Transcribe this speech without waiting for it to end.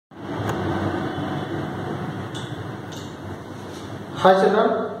Hi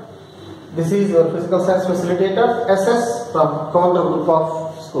children, this is your physical science facilitator SS from Commander Group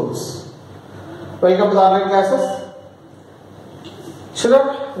of Schools. Welcome to the online classes.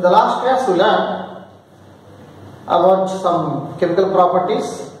 Children, in the last class we learned about some chemical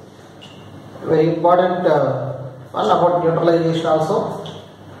properties, very important one about neutralization also.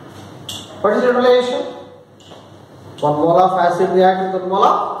 What is neutralization? 1 mole of acid reacts with 1 mole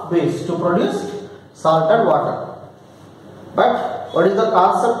of base to produce salt and water. But what is the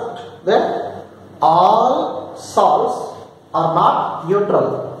concept there? All salts are not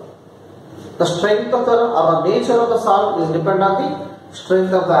neutral. The strength of the or the nature of the salt is dependent on the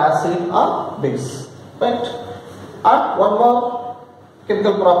strength of the acid or base. Right? And one more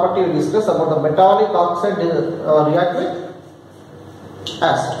chemical property we discuss about the metallic oxide react with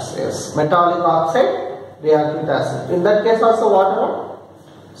acids. Yes, metallic oxide react with acid. In that case also water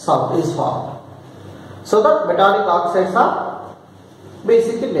salt is formed. So that metallic oxides are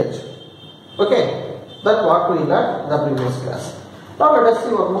basic in nature. Okay, that's what we learned in the previous class. Now let us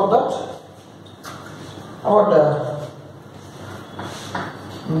see one more that about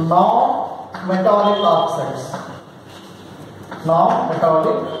non-metallic oxides.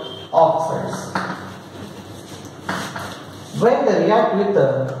 Non-metallic oxides. When they react with the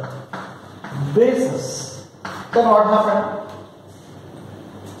bases, then what happens?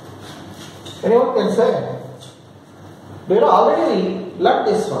 Anyone can say? We have already learned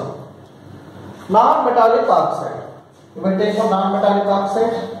this one. Non-metallic oxide. You may take a non-metallic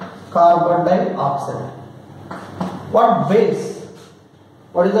oxide, carbon dioxide. What base?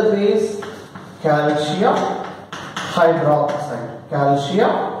 What is the base? Calcium hydroxide.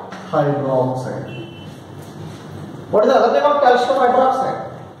 Calcium hydroxide. What is the other name of calcium hydroxide?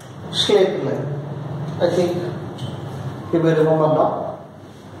 Schlaepelin. I think you may remember now.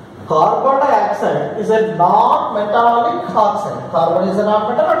 Carbon dioxide is a non-metallic oxide. Carbon is a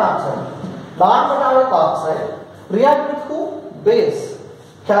non-metallic oxide. Non-metallic oxide react with who? Base.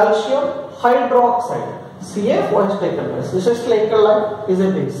 Calcium hydroxide. CaOH taken base. This is Schlaepelin is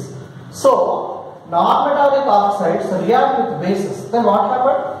a base. So, non-metallic oxides react with bases. Then what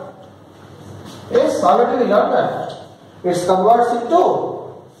happened? Yes, already we learned that. It converts into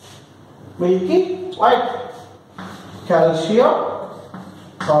milky white. Calcium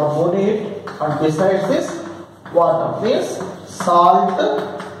carbonate, and besides this water means salt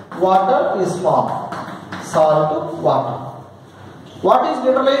water is formed. Salt water. What is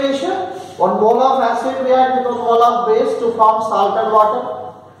neutralization? 1 mole of acid reacts with 1 mole of base to form salt and water.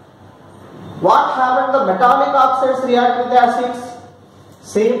 What happened? The metallic oxides react with the acids.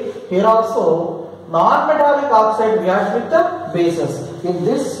 Same here also. Non-metallic oxide reacts with the bases. In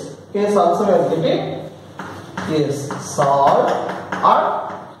this case also we are getting yes, salt and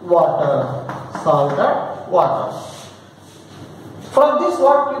water. Salt and water. From this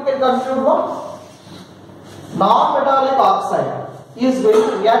what you can conclude what? Non-metallic oxide is going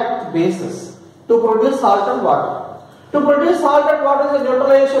to react with bases to produce salt and water. To produce salt and water is a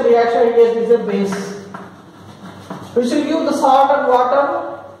neutralization reaction, it is a base. We shall give the salt and water,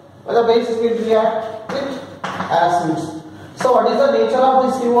 the bases will react with acids. So what is the nature of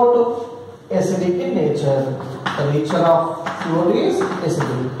the CO2? Acidic in nature. The nature of CO2 is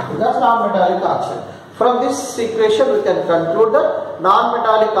acidic. That's non-metallic oxide. From this equation we can conclude that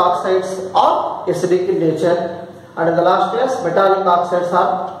non-metallic oxides are acidic in nature, and in the last class metallic oxides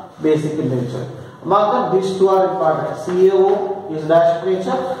are basic in nature. Among them these two are important. CaO is dash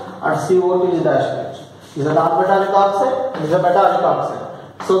nature and CO2 is dash nature. It is a non-metallic oxide, it is a metallic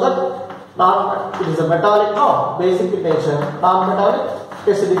oxide. So that it is a metallic basic in nature, non-metallic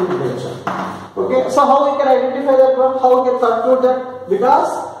acidic in nature. Okay, so how we can identify that one? How we can conclude that? Because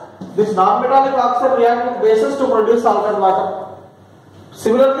this non-metallic oxide react with bases to produce salt and water.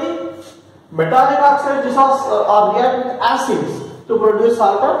 Similarly, metallic oxides are react with acids to produce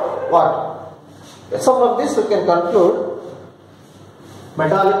salt and water. So from this we can conclude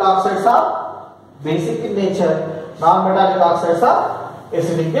metallic oxides are basic in nature, non-metallic oxides are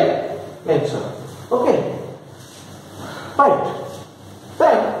acidic in nature. Okay, right.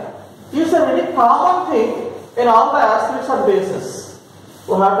 Then is a very common thing in all the acids and bases.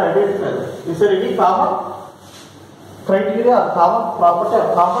 We have to identify that. Is there any common criteria or common property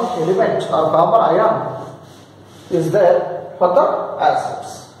or common element or common ion is there for the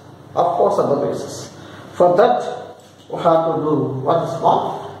acids? Of course, on the bases. For that, we have to do one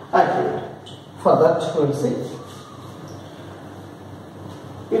small activity. For that, we will see.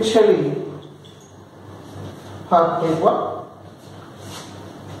 Initially, have to take one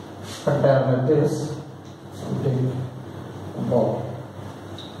container like this, and take a bowl.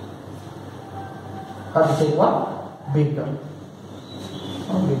 Have to take one beaker.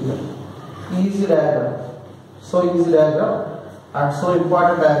 Easy diagram. So easy diagram and so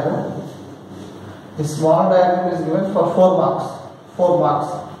important diagram. The small diagram is given for 4 marks. 4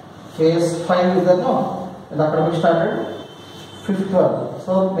 marks. Case 5 is the no in the academic standard 5th one.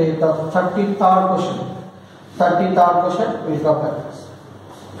 So the 33rd question. 33rd question will come like this.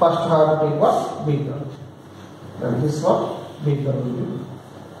 First have to take one beaker. And this one beaker will be.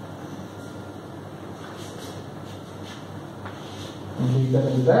 Beaker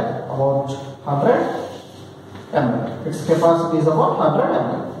is that about 100 ml. Its capacity is about 100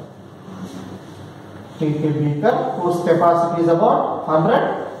 ml. Take a beaker whose capacity is about 100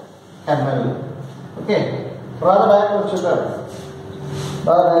 ml. Okay. Draw the diagram, children.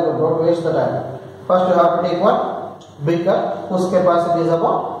 Draw the diagram. Don't waste the time. First you have to take one beaker whose capacity is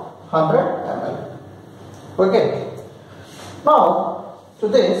about 100 ml. Okay. Now to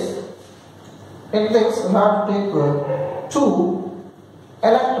this, in this we have to take 2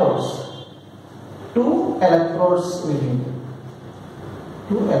 electrodes. 2 electrodes we need.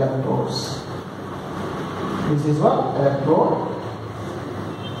 2 electrodes. This is one electrode.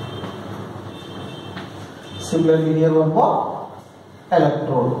 Similarly here one more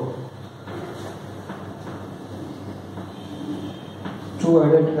electrode. 2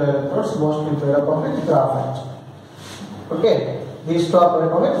 identical electrodes mostly made up of with graphite. Okay, these 2 are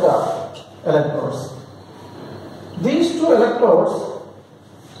made up with graphite electrodes. These 2 electrodes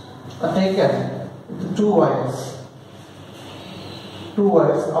are taken with 2 wires. 2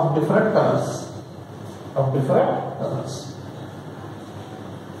 wires of different colors.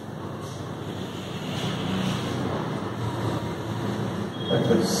 Like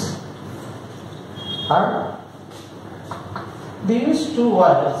this. And these 2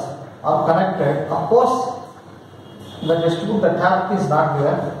 wires are connected. Of course, the textbook, the tap is not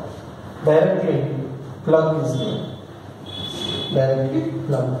given. Directly plug is given. Directly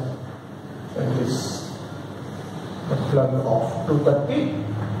plug. Like this. The plug of 230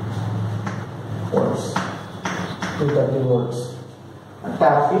 volts. 230 volts. And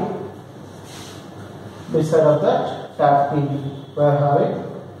tap key. Beside of that tap key, we are having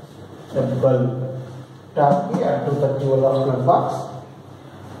a bulb. Tap key at 230 volt of plug box.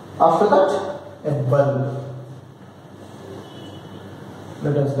 After that, a bulb.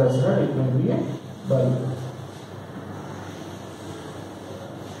 Let us consider it will be a bulb.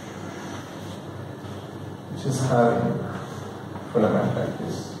 Which is having filament like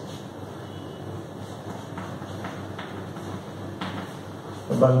this.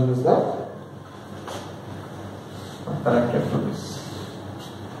 The bulb is that connected to this.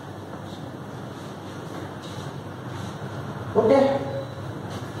 Okay.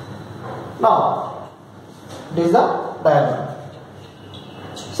 Now, this is the diagram.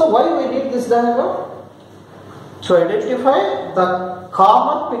 So why we need this diagram? To identify the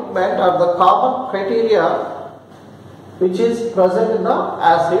common pigment or the common criteria which is present in the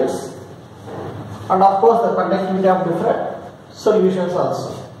acids, and of course the conductivity of different solutions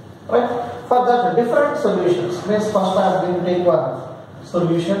also. Right? For that different solutions, means first I am going to take one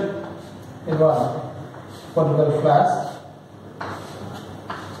solution in one particular flask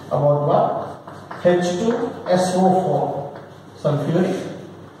about what? H2SO4 sulfuric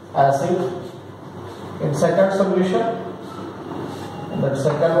acid. In second solution, in that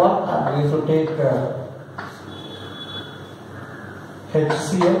second one I am going to take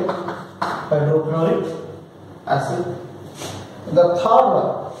HCl hydrochloric acid. In the third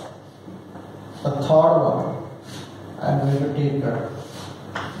one I am going to take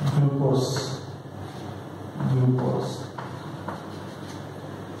glucose.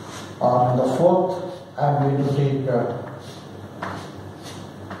 In the fourth I am going to take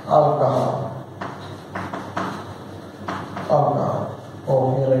alcohol. Oh,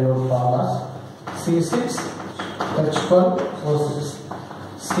 here I wrote formulas. C6H12O6,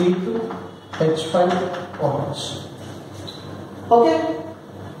 C2H5OH. Okay.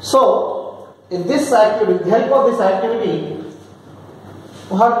 So in this activity, with the help of this activity,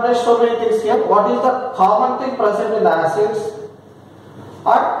 we have to test so many things here. What is the common thing present in the acids?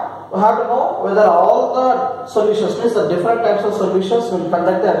 And we have to know whether all the solutions, means the different types of solutions, will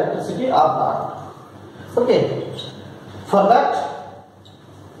conduct the electricity or not. Okay. For that,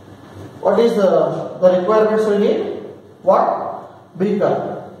 what is the requirements we need? What?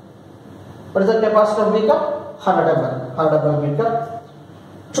 Beaker. What is the capacity of beaker? 100 ml. 100 ml beaker.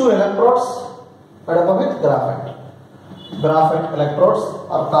 2 electrodes made up with graphite. Graphite electrodes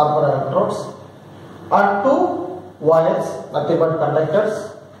or copper electrodes. And 2 wires, nothing but conductors.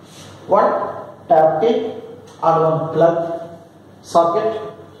 1 tap key and 1 plug socket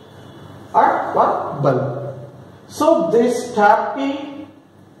and 1 bulb. So this tap key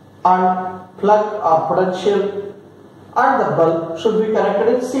and plug or potential and the bulb should be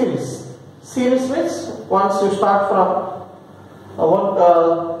connected in series. Series means once you start from one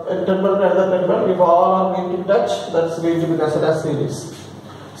terminal to another terminal, if all are going to touch, that's going to be considered as series.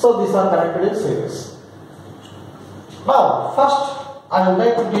 So these are connected in series. Now first I would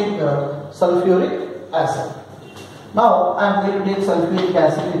like to take sulfuric acid. Now I am going to take sulfuric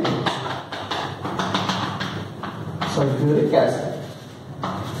acid in it. Sulfuric acid.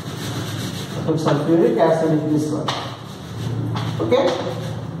 Put sulfuric acid in this one. Okay?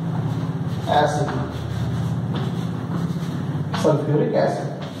 Acid. Sulfuric acid.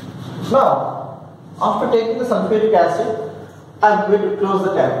 Now, after taking the sulfuric acid, I am going to close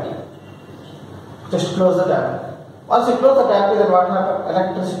the tap. Just close the tap. Once you close the tap, then what happens?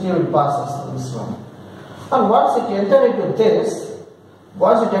 Electricity will pass through this one. And once it enters into this,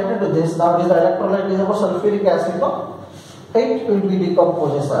 now this electrolyte is about sulfuric acid, no? It will be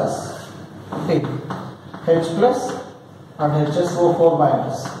decomposed as H plus and HSO4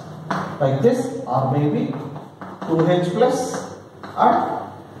 minus like this, or maybe 2H plus and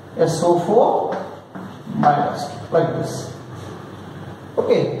SO4 minus like this.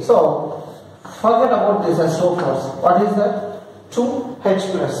 Okay, so forget about this SO4. What is that?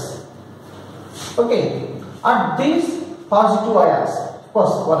 2H plus. Okay, and these positive ions, of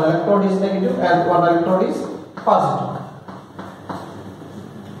course one electrode is negative and one electrode is positive.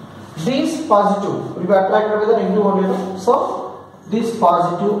 These positive will be attracted with an into only. So these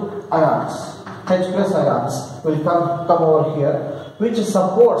positive ions, H plus ions, will come over here, which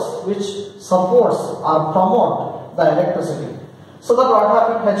supports or promote the electricity. So that what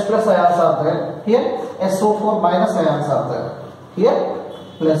happened? H plus ions are there. Here SO4 minus ions are there. Here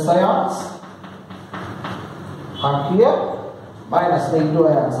plus ions, and here minus negative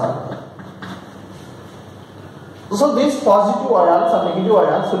ions are there. So these positive ions and negative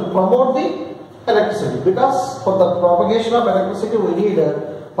ions will promote the electricity, because for the propagation of electricity we need a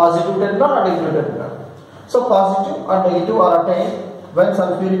positive terminal and negative terminal. So positive and negative are attained when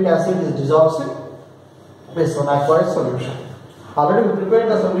sulfuric acid is dissolved in this one aqueous solution. Already we prepared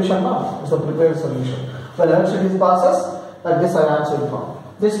the solution now. It's a prepared solution. When electricity passes, like this ions will form.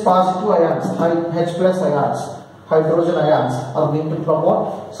 These positive ions, H plus ions, hydrogen ions are going to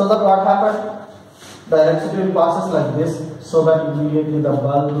promote. So that what happened? The electricity will passes like this, so that immediately the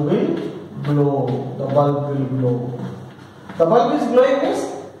bulb will glow. The bulb will glow. The bulb is glowing means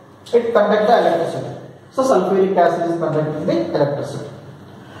it conducts the electricity. So sulfuric acid is conducting the electricity.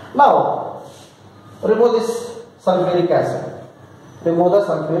 Now remove this sulfuric acid. Remove the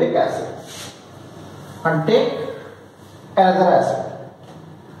sulfuric acid and take another acid.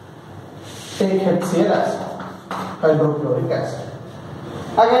 Take HCl acid, hydrochloric acid.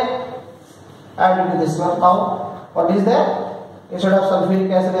 Again add into this one. Now what is there? Instead of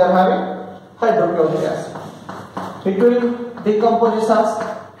sulfuric acid we are having hydrochloric acid. It will decompose as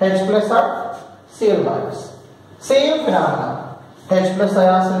H plus and Cl minus. Same phenomena. H plus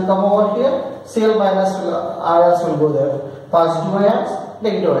ions will come over here, Cl minus ions will go there. Positive ions,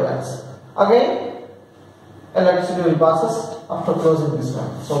 negative ions. Again electricity will pass after closing this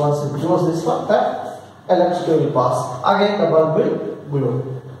one. So once you close this one, then electricity will pass. Again the bulb will glow.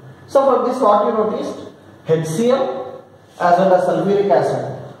 So from this what you noticed, HCl as well as sulfuric acid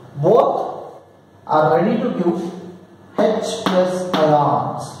both are ready to give H plus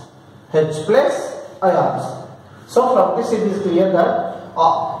ions. H plus ions. So from this it is clear that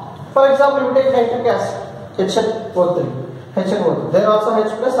for example you take nitric acid, HNO3. There also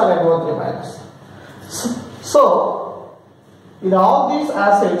H plus and NO3 minus. So in all these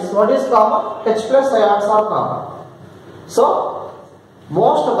acids what is common? H plus ions are common. So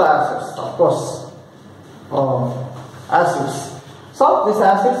most of the acids, of course, acids. So these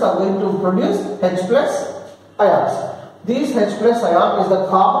acids are going to produce H plus ions. These H plus ion is the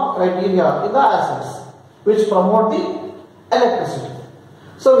common criteria in the acids which promote the electricity.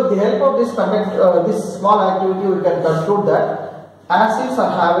 So with the help of this small activity we can conclude that acids are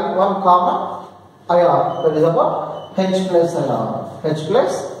having one common ion, that is about H plus ion. H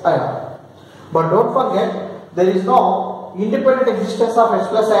plus ion. But don't forget, there is no independent existence of H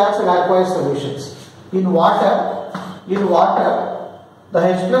plus ions in aqueous solutions. In water, the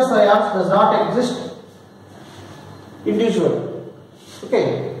H plus ions does not exist individually.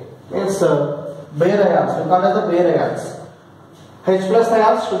 Okay, it's bare ions. We call it the bare ions. H plus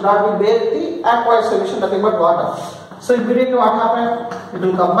ions should not be bare in the aqueous solution, nothing but water. So immediately what happened? It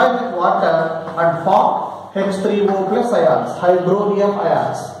will combine with water and form H3O plus ions, hydronium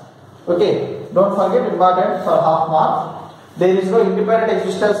ions. Okay, don't forget, important for half mark. There is no independent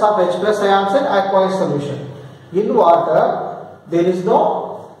existence of H plus ions in aqueous solution. In water, there is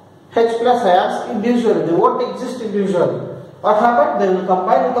no H plus ions individually. They won't exist individually. What happened? They will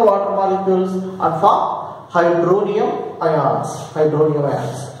combine with the water molecules and form hydronium ions. Hydronium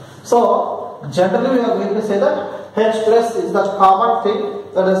ions. So generally we are going to say that H plus is the common thing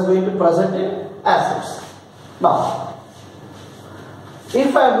that is going to present in acids. Now,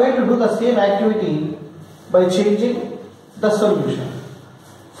 if I am going to do the same activity by changing the solution.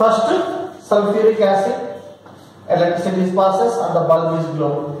 First, sulfuric acid, electricity passes and the bulb is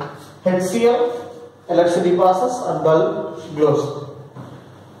glowing. HCl, electricity passes and bulb glows.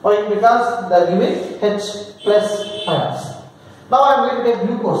 Why? Because they are giving H plus ions. Now I am going to take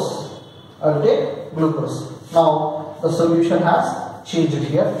glucose. I will take glucose. Now the solution has changed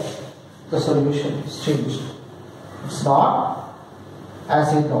here. The solution is changed. It's not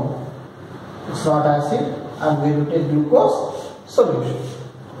acid now. It's not acid. I am going to take glucose solution.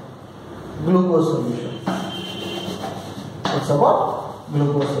 Glucose solution. It's about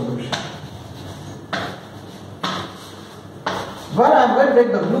glucose solution. When I am going to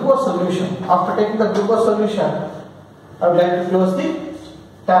take the glucose solution, after taking the glucose solution, I would like to close the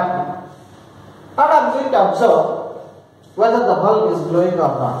tap. And I am going to observe whether the bulb is glowing or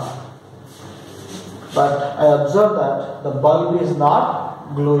not. But I observe that the bulb is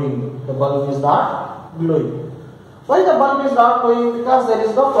not glowing. The bulb is not glowing. Why the bulb is not glowing? Because there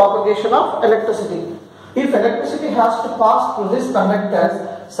is no propagation of electricity. If electricity has to pass through this conductors,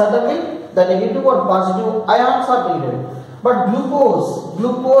 suddenly the negative or positive ions are needed. But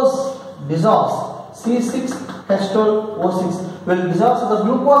glucose dissolves. C6H12O6 will dissolve. So the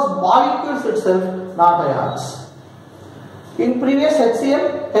glucose molecules itself, not ions. In previous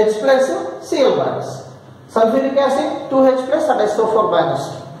HCl, H plus Cl minus. Sulfuric acid, 2H plus and SO4 minus.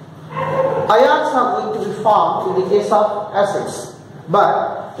 Ions are going to be formed in the case of acids.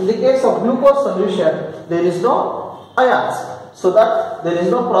 But in the case of glucose solution, there is no ions. So that there is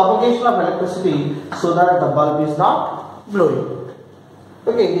no propagation of electricity, so that the bulb is not glowing.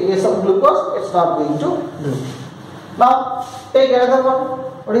 Okay, in the case of glucose, it's not going to glow. Now, take another one.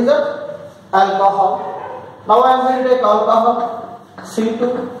 What is that? Alcohol. Now I am going to take alcohol,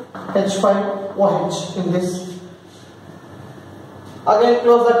 C2H5OH in this. Again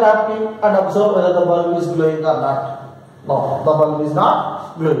close the tap tube and observe whether the bulb is glowing or not. No, the bulb is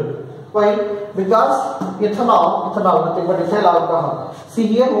not glowing. Why? Because ethanol, nothing but ethyl alcohol. See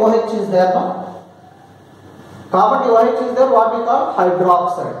here OH is there now. Carbon OH is there, what we call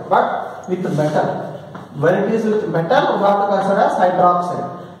hydroxide, but with metal. When it is with metal, we have to consider as hydroxide.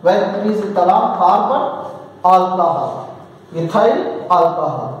 When it is with carbon, alcohol, ethyl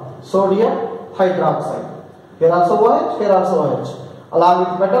alcohol, sodium hydroxide. Here also OH, here also OH. Along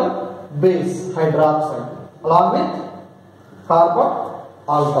with metal, base hydroxide. Along with carbon,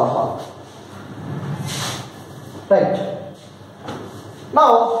 alcohol. Right.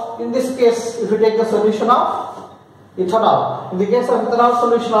 Now, in this case, if you take the solution of ethanol, in the case of ethanol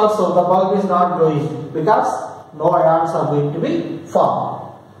solution also, the bulb is not glowing because no ions are going to be formed.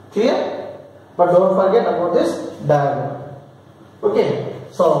 Clear? But don't forget about this diagram. Okay.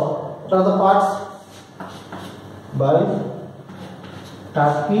 So, what are the parts? Bulb,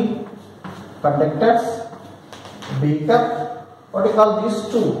 tap key, conductors, beaker. What do you call these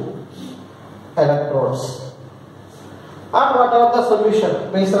two? Electrodes. And what are the solution?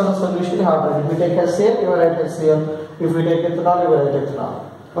 Based on the solution you have to write. If we take HCl, you will write HCl. If we take ethanol, you will write ethanol.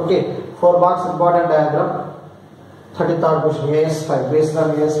 Okay. 4 marks important diagram. 33rd question, AS5. Based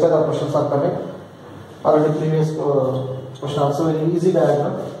on AS5, the questions are coming. Already previous question also very easy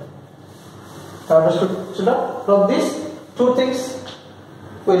diagram. Understood? From these two things,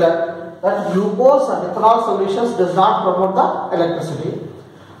 we learn that glucose and ethanol solutions does not promote the electricity,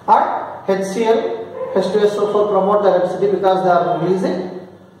 and HCl, H2SO4 promote the electricity because they are releasing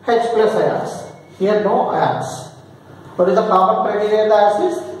H plus ions. Here no ions. What is the common criteria in the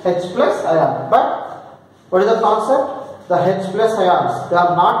acids? H plus ion. But what is the concept? The H plus ions, they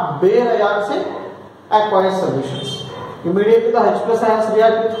are not bare ions in aqueous solutions. Immediately the H plus ions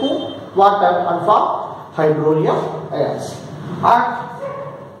react with who? Water and form hydronium ions. And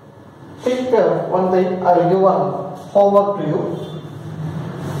think one thing, I will give one homework to you.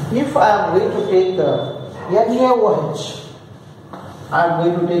 If I am going to take the NaOH, I am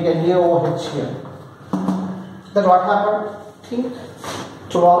going to take NaOH here. Then what happened? Think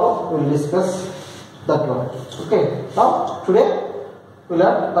tomorrow we will discuss that one. Okay. Now today we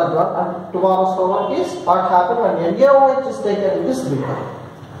learn that one, and tomorrow's homework is what happened when NaOH is taken in this beaker.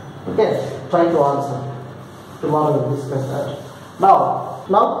 Okay. Try to answer. Tomorrow we will discuss that.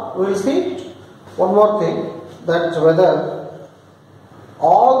 Now we will see one more thing, that whether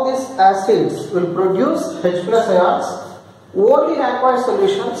all these acids will produce H plus ions only in aqueous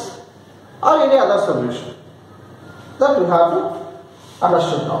solutions or any other solution. That we have to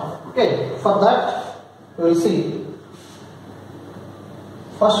understand now. Okay, for that we will see.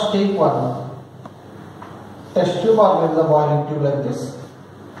 First take one test tube or with the boiling tube like this.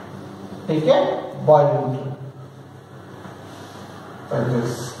 Take a boiling tube like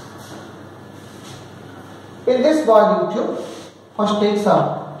this. In this boiling tube, first take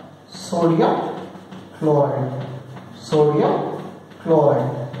some sodium chloride. Sodium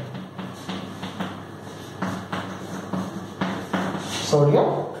chloride. Sodium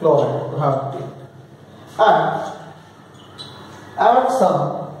chloride. You have to take. And add some.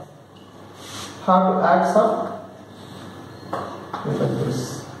 Have to add some like this.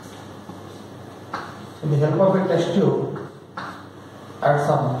 With the help of a test tube, add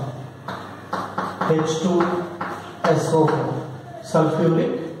some H2SO4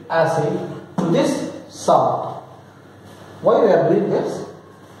 sulfuric acid to this salt. Why we are doing this?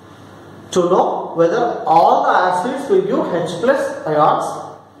 To know whether all the acids will give H plus ions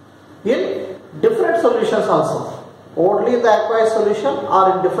in different solutions also. Only in the aqueous solution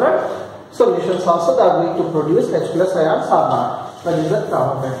or in different solutions also they are going to produce H plus ions or not. That is the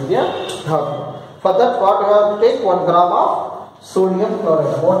criteria. For that, what we have to take 1 gram of sodium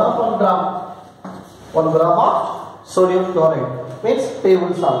chloride. About 1 gram. 1 gram of sodium chloride means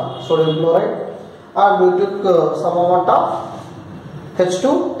table salt, sodium chloride, and we took some amount of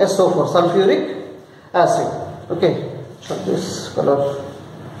H2SO4 sulfuric acid. Okay, so this color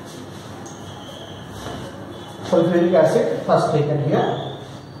sulfuric acid first taken here,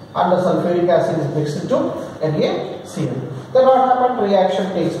 and the sulfuric acid is mixed into NaCl. Then what happened?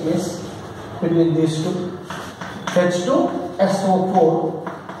 Reaction takes place between these two. H2SO4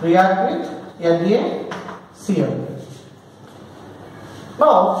 react with NaCl.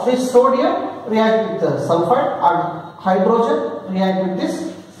 Now this sodium react with the sulfide and hydrogen react with this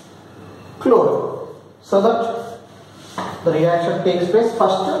chlorine. So that the reaction takes place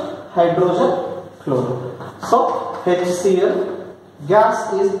first hydrogen chlorine. So HCl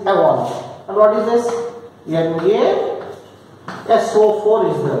gas is evolved. And what is this? NaSO4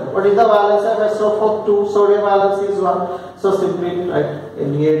 is there. What is the valence of SO4? 2. Sodium valence is 1. So simply write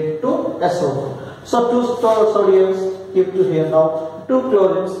Na2SO4. So 2 sodiums keep to here now. 2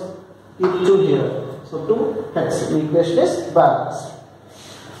 chlorines keep to here. So 2 hence the equation is balanced.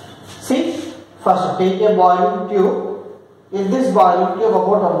 See, first take a boiling tube. In this boiling tube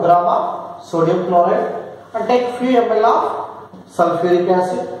about 1 gram of sodium chloride and take few ml of sulfuric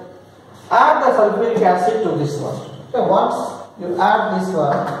acid. Add the sulfuric acid to this one. Okay, once you add this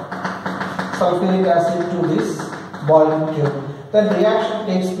one sulfuric acid to this boiling tube, then reaction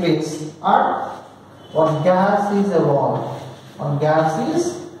takes place and one gas is evolved. One gas is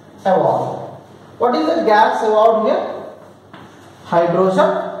evolved. What is the gas evolved here? Hydrogen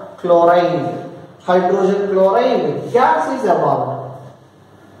chloride. Hydrogen chloride gas is evolved.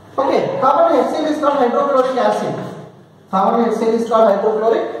 Okay, carbon HCl is called hydrochloric acid. Carbon HCl is called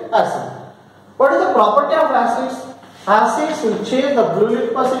hydrochloric acid. What is the property of acids? Acids will change the blue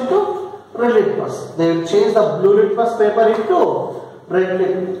litmus into red litmus. They will change the blue litmus paper into red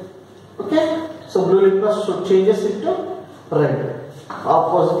litmus. Okay, so blue litmus should changes into red.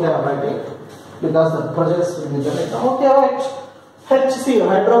 Oppositely I am writing because the presence will be there. Okay, right. HCl,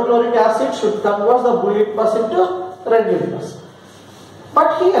 hydrochloric acid, should convert the blue litmus into red litmus.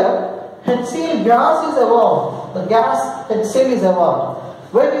 But here HCl gas is evolved. The gas HCl is evolved.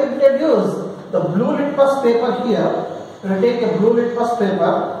 When you introduce the blue litmus paper here, you take a blue litmus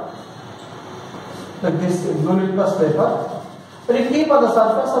paper, like this blue litmus paper, when you keep on the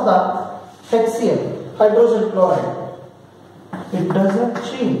surface of the HCl, hydrogen chloride, it doesn't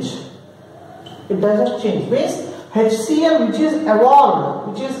change. It doesn't change. Means HCl which is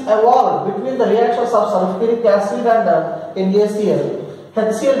evolved between the reactions of sulfuric acid and NaCl,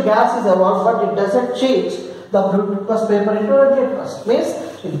 HCl gas is evolved, but it doesn't change the blue litmus paper into red litmus. Means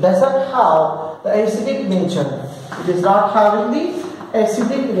it doesn't have the acidic nature. It is not having the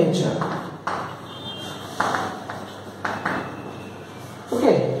acidic nature.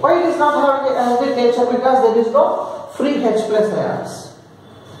 Okay, why it is not having the acidic nature? Because there is no free H plus ions.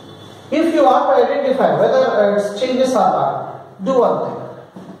 If you want to identify whether it changes or not, do one thing.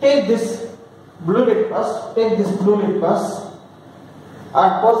 Take this blue litmus,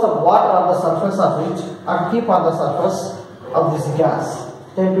 and pour some water on the surface of it and keep on the surface of this gas.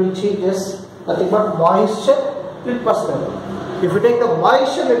 Then it will changes nothing but moisture litmus paper. If you take the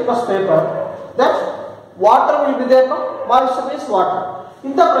moisture litmus paper, then water will be there. No? Moisture means water.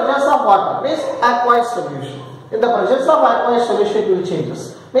 In the presence of water means aqueous solution. In the presence of aqueous solution, it will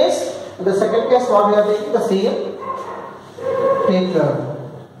changes. Means in the second case, what we are taking the Cl, take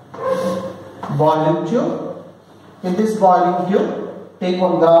boiling tube. In this boiling tube, take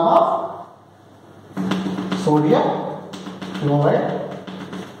 1 gram of sodium chloride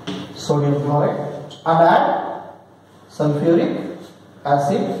and add sulfuric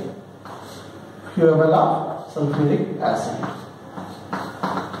acid, few ml of sulfuric acid,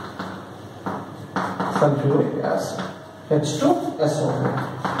 H2SO4.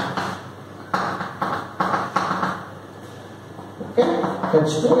 Okay,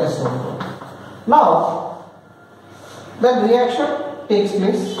 H2SO4. Now, the reaction takes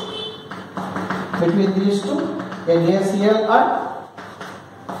place between these two, NaCl and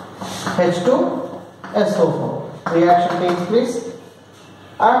H2SO4. Reaction takes place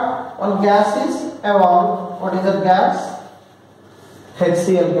and one gas is evolved. What is that gas?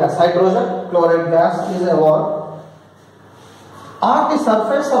 HCl gas, hydrogen chloride gas is evolved. On the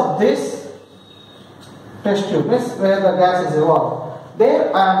surface of this test tube, where the gas is evolved,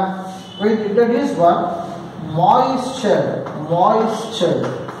 there I am going to introduce one moisture litmus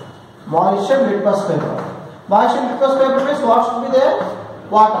paper. Moisture litmus paper means what should be there?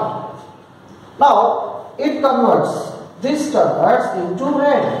 Water. Now it converts, this converts into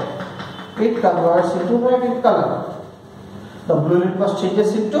red. It converts into red in color. The blue litmus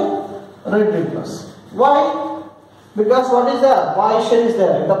changes into red litmus. Why? Because what is there? Moisture is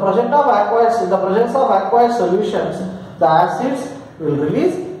there. In the presence of aqueous solutions, the acids will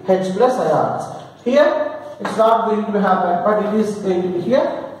release H plus ions. Here it's not going to happen, but it is going to be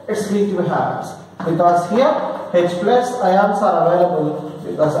here. It's going to be happens because here H plus ions are available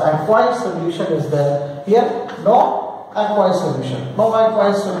because aqueous solution is there. Here no aqueous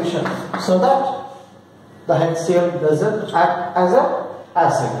solution, so that the HCl doesn't act as an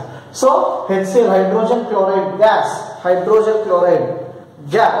acid. So HCl, hydrogen chloride gas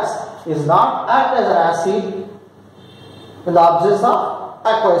is not act as an acid in the absence of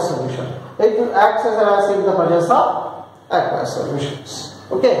aqueous solution. It will act as an acid in the presence of aqueous solutions.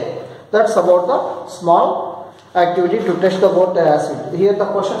 Okay, that's about the small activity to test about the acid. Here the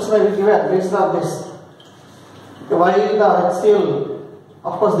questions may be given based on this. Why the HCl?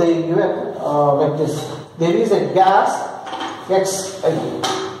 Of course they give it like this. There is a gas X.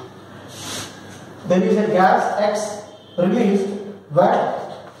 There is a gas X released when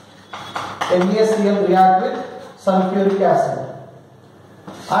NaCl react with sulfuric acid,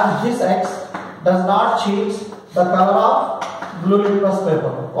 and this X does not change the color of blue litmus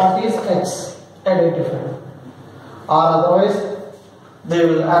paper. What is X? Identify. Or otherwise they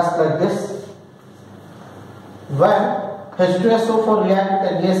will ask like this: when H2SO4 react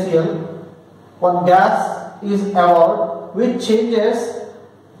with NaCl, one gas is evolved which changes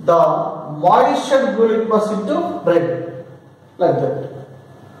the moisture blue litmus into red, like that.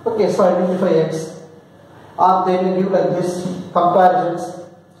 Okay, so identify X. Or they will give like this comparisons.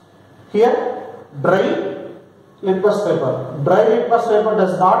 Here, dry litmus paper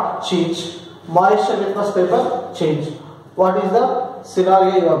does not change, moisture litmus paper change. What is the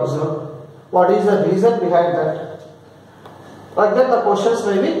scenario you observe? What is the reason behind that? Like that the questions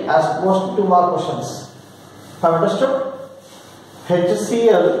may be asked, mostly 2 more questions. Have understood?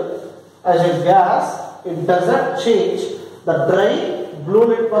 HCl as a gas, it doesn't change the dry blue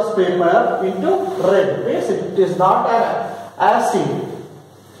litmus paper into red. Means it is not an acid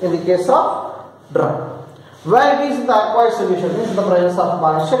in the case of dry. Where it is in the aqueous solution, means in the presence of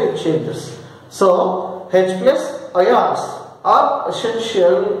moisture, it changes. So H plus ions are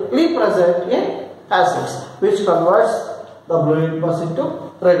essentially present in acids, which converts the blue litmus into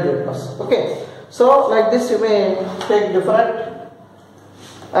red litmus. Okay, so like this you may take different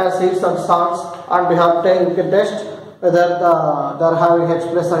acids and salts, and we have you can test whether they are having H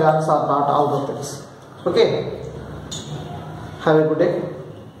plus ions or not, all the things. Okay, have a good day.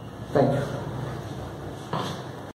 Thank you.